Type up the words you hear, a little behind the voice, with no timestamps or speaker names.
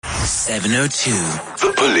702.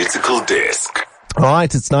 The Political Desk. All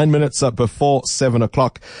right, it's 9 minutes before 7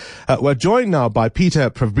 o'clock. We're joined now by Peter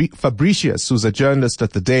Fabricius, who's a journalist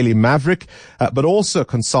at the Daily Maverick, but also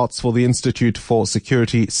consults for the Institute for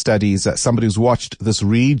Security Studies, somebody who's watched this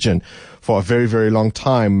region for a very, very long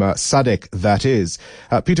time, SADC, that is.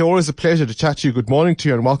 Peter, always a pleasure to chat to you. Good morning to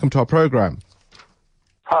you and welcome to our program.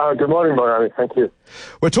 Good morning, Morani. Thank you.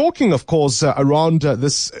 We're talking, of course, around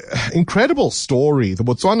this incredible story. The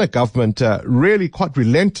Botswana government really quite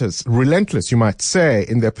relentless, you might say,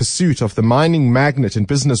 in their pursuit of the mining magnate and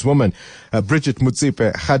businesswoman, Bridget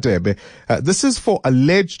Motsepe-Radebe. This is for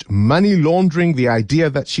alleged money laundering, the idea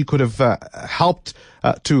that she could have helped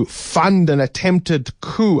to fund an attempted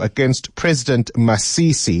coup against President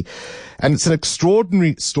Masisi. And it's an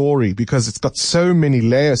extraordinary story because it's got so many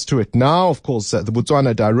layers to it. Now, of course, the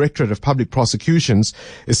Botswana Directorate of Public Prosecutions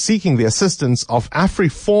is seeking the assistance of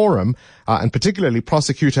AfriForum and particularly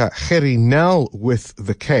prosecutor Gerrie Nel with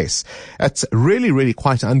the case. It's really, really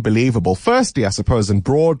quite unbelievable. Firstly, I suppose, and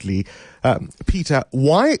broadly, Peter,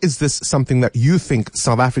 why is this something that you think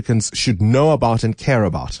South Africans should know about and care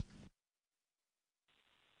about?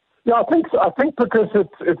 Yeah, I think because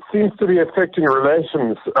it seems to be affecting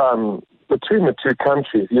relations between the two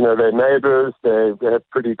countries. You know, they're neighbors, they have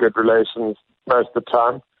pretty good relations most of the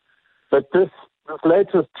time. But this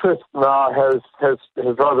latest twist now has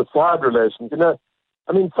rather soured relations. You know,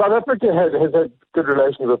 I mean, South Africa has had good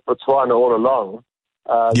relations with Botswana all along.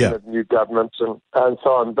 You know, new government and so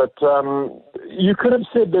on. But you could have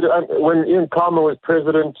said that when Ian Khama was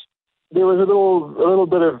president, there was a little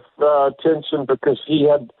bit of tension because he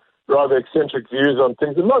had rather eccentric views on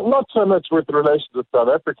things, and not so much with the relations with South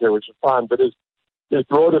Africa, which is fine, but his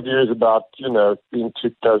broader views about, you know, being too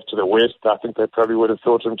close to the West. I think they probably would have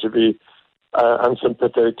thought him to be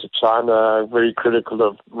unsympathetic to China, very critical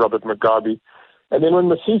of Robert Mugabe. And then when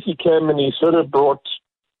Masisi came and he sort of brought,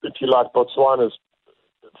 if you like, Botswana's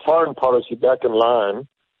foreign policy back in line,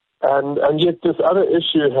 and yet this other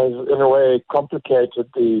issue has, in a way, complicated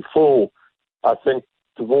the full, I think,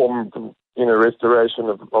 the warm, restoration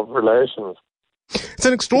of relations. It's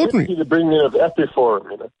an extraordinary... The bringing in of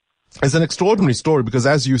AfriForum, you know. It's an extraordinary story because,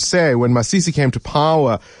 as you say, when Masisi came to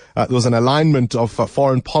power, there was an alignment of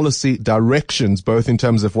foreign policy directions, both in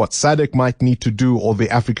terms of what SADC might need to do or the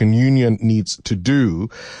African Union needs to do.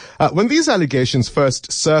 When these allegations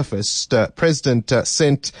first surfaced, President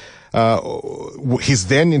sent his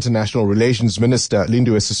then International Relations Minister,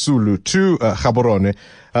 Lindiwe Sisulu, to Gaborone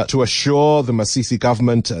to assure the Masisi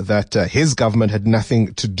government that his government had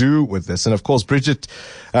nothing to do with this. And of course, Bridget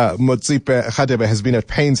Motsepe-Radebe has been at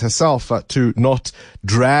pains herself to not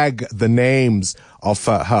drag the names of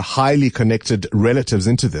her highly connected relatives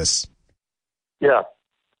into this. Yeah,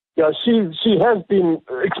 she has been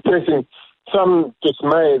expressing some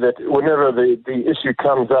dismay that whenever the issue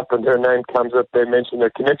comes up and her name comes up, they mention her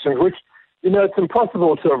connections, which, you know, it's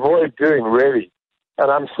impossible to avoid doing, really. And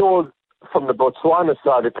I'm sure from the Botswana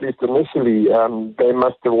side, at least initially, they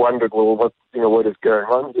must have wondered, well, what is going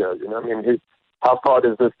on here? You know, I mean, how far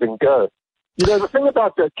does this thing go? You know, the thing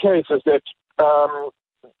about that case is that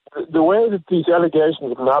the way that these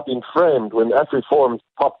allegations have now been framed, when AfriForum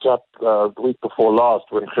popped up the week before last,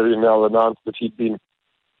 when Gerrie Nel announced that he'd been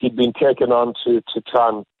taken on to try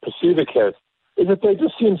and pursue the case, is that they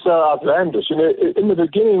just seem so outlandish. You know, in the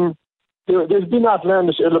beginning, there's been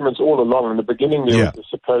outlandish elements all along. In the beginning, there was the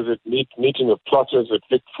supposed meeting of plotters at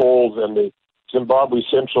Vic Falls, and the Zimbabwe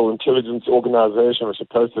Central Intelligence Organization was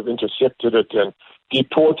supposed to have intercepted it and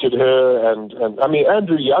deported her. And I mean,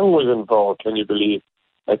 Andrew Young was involved, can you believe,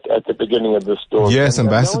 at the beginning of this story. Yes, and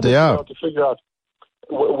Ambassador, no one to figure out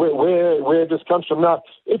where this comes from. Now,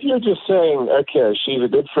 if you're just saying, okay, she's a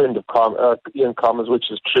good friend of Ian Khama's, which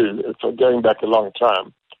is true, for going back a long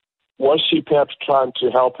time, was she perhaps trying to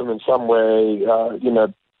help him in some way,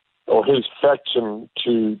 or his faction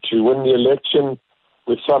to win the election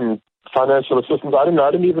with some financial assistance? I don't know.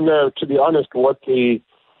 I don't even know, to be honest, what the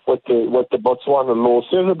Botswana law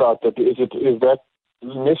says about that. Is that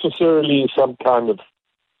necessarily some kind of,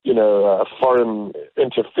 foreign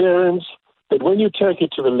interference? But when you take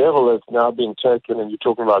it to the level it's now being taken, and you're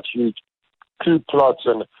talking about huge coup plots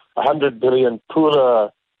and 100 billion pula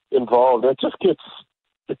involved,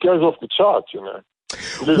 it goes off the charts, you know.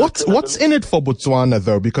 What's in it for Botswana,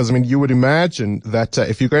 though? Because, I mean, you would imagine that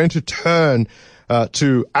if you're going to turn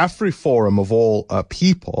to AfriForum of all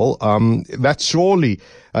people, that's surely,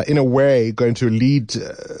 in a way, going to lead,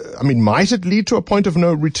 might it lead to a point of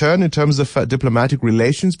no return in terms of diplomatic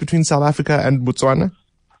relations between South Africa and Botswana?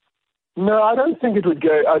 No, I don't think it would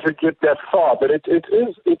get that far, but it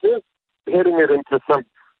is heading it into some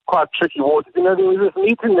quite tricky waters. You know, there was this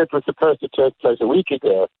meeting that was supposed to take place a week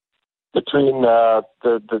ago between the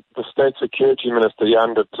State Security Minister,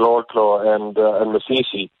 Yanda Tlotlo, and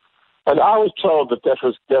Masisi. And I was told that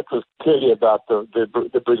was clearly about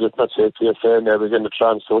the Bridget Matsepe affair, and they were going to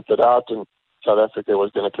try and sort that out, and South Africa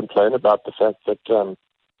was going to complain about the fact that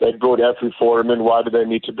they brought AfriForum in. Why do they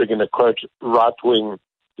need to bring in a, quote, right-wing,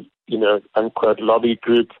 you know, unquote, lobby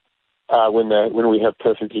group when we have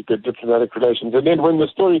perfectly good diplomatic relations? And then when the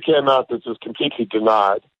story came out that was completely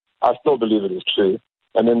denied, I still believe it is true.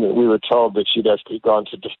 And then we were told that she'd actually gone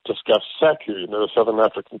to discuss SACU, you know, the Southern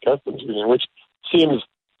African Customs Union, which seems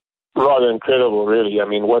rather incredible, really. I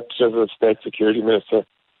mean, what does the State Security Minister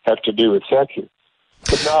have to do with SACU?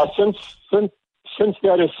 But now, since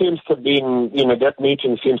that seems to have been, you know, that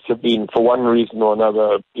meeting seems to have been, for one reason or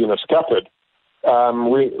another, you know, scuppered.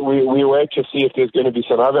 We wait to see if there's going to be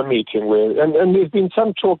some other meeting where, and there's been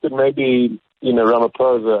some talk that maybe, you know,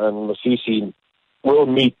 Ramaphosa and Masisi will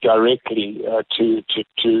meet directly to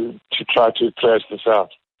try to close this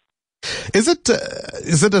out. Is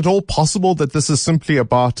it at all possible that this is simply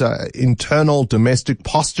about internal domestic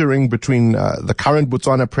posturing between the current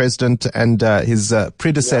Botswana president and his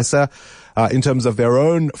predecessor in terms of their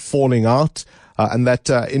own falling out, and that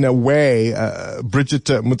in a way Bridget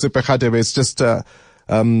Motsepe-Radebe is just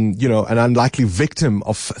you know, an unlikely victim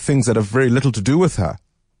of things that have very little to do with her?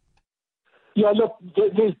 Yeah, look,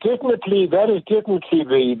 that is definitely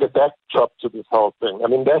the backdrop to this whole thing. I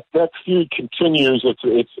mean, that feud continues.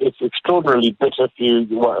 It's extraordinarily bitter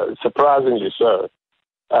feud, surprisingly so.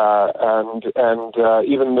 And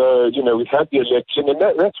even though, you know, we've had the election, and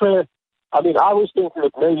that's where, I mean, I was thinking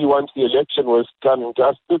that maybe once the election was done and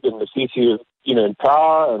dusted and the CC is, you know, in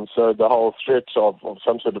power, and so the whole threat of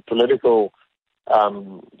some sort of political,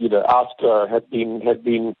 you know, after had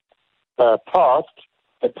been passed,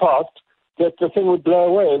 that the thing would blow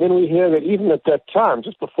away. And then we hear that even at that time,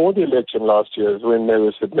 just before the election last year, is when they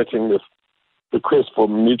were submitting this request for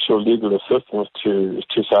mutual legal assistance to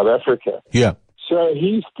South Africa. Yeah. So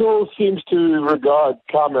he still seems to regard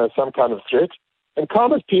Khama as some kind of threat. And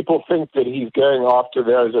Khama's people think that he's going after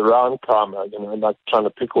those around Khama, you know, like trying to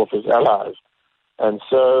pick off his allies. And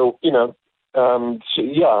so, you know,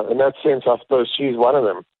 yeah, in that sense, I suppose she's one of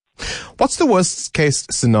them. What's the worst case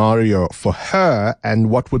scenario for her,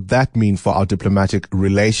 and what would that mean for our diplomatic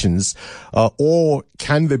relations? Or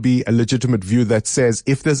can there be a legitimate view that says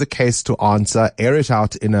if there's a case to answer, air it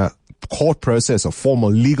out in a court process or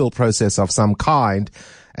formal legal process of some kind,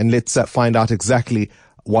 and let's find out exactly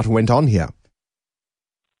what went on here?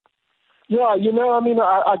 Yeah, you know, I mean,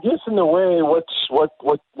 I guess in a way, what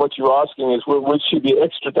you're asking is, would she be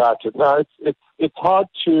extradited? Now, it's hard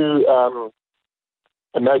to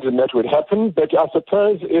imagine that would happen, but I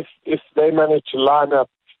suppose if they manage to line up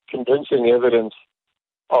convincing evidence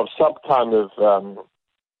of some kind of,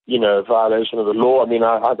 you know, violation of the law, I mean,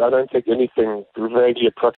 I don't think anything vaguely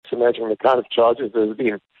approximating the kind of charges that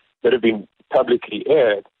have been publicly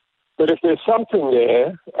aired. But if there's something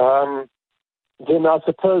there, then I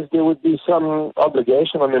suppose there would be some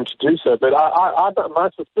obligation on them to do so. But my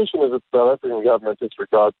suspicion is that the South African government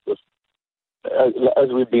disregards this, as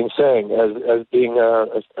we've been saying, as being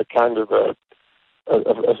a kind of a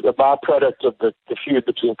byproduct of the feud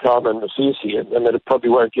between Khama and Masisi, and that it probably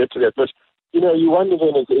won't get to that. But, you know, you wonder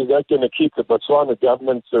then, is that going to keep the Botswana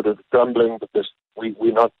government sort of grumbling because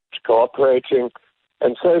we're not cooperating?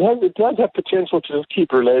 And so it does have potential to just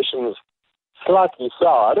keep relations slightly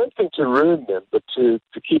sour. I don't think to ruin them, but to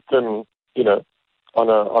keep them, you know, on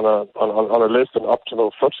a less than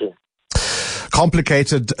optimal footing.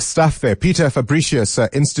 Complicated stuff there. Peter Fabricius,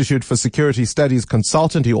 Institute for Security Studies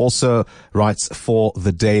consultant. He also writes for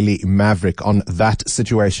the Daily Maverick on that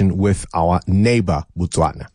situation with our neighbor, Botswana.